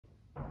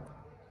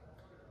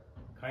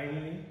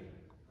Kindly,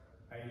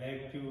 I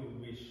like to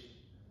wish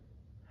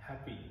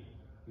happy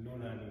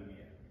Lunar New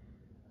Year.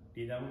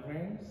 Dear Dhamma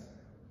friends,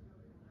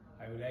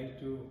 I would like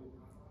to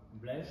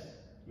bless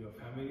your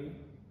family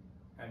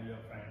and your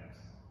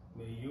friends.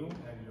 May you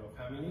and your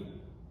family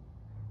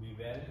be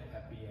well,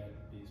 happy and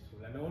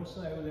peaceful. And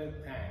also I would like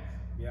to thank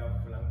we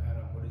have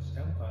Lankarama Buddhist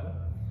temple.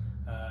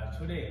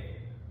 Today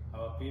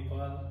our people,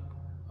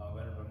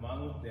 our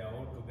monks, they are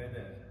all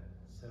together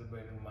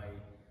celebrating my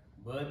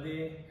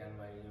birthday and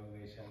my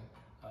inauguration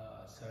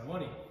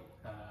ceremony.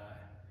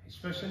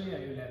 Especially I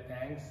will have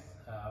thanks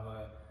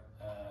our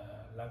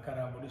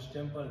Lankarama Buddhist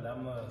temple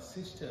Dhamma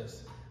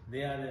sisters.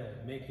 They are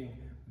making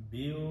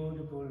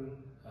beautiful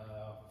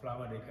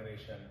flower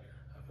decoration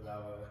for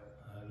our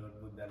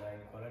Lord Buddha 9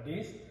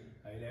 qualities.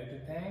 I would like to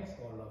thank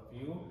all of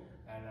you,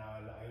 and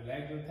I would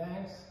like to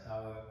thank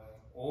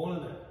all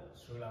the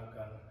Sri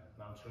Lankan,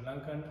 non-Sri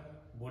Lankan,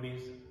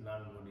 Buddhist,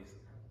 non-Buddhist.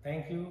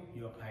 Thank you,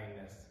 your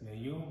kindness. May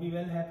you be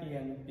well, happy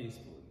and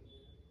peaceful.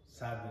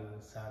 Sadhu,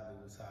 sadhu,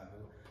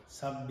 sadhu.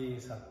 Sabbe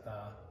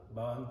satta,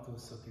 bhavantu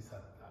sukhi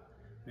satta.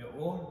 May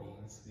all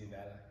beings be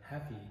well,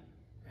 happy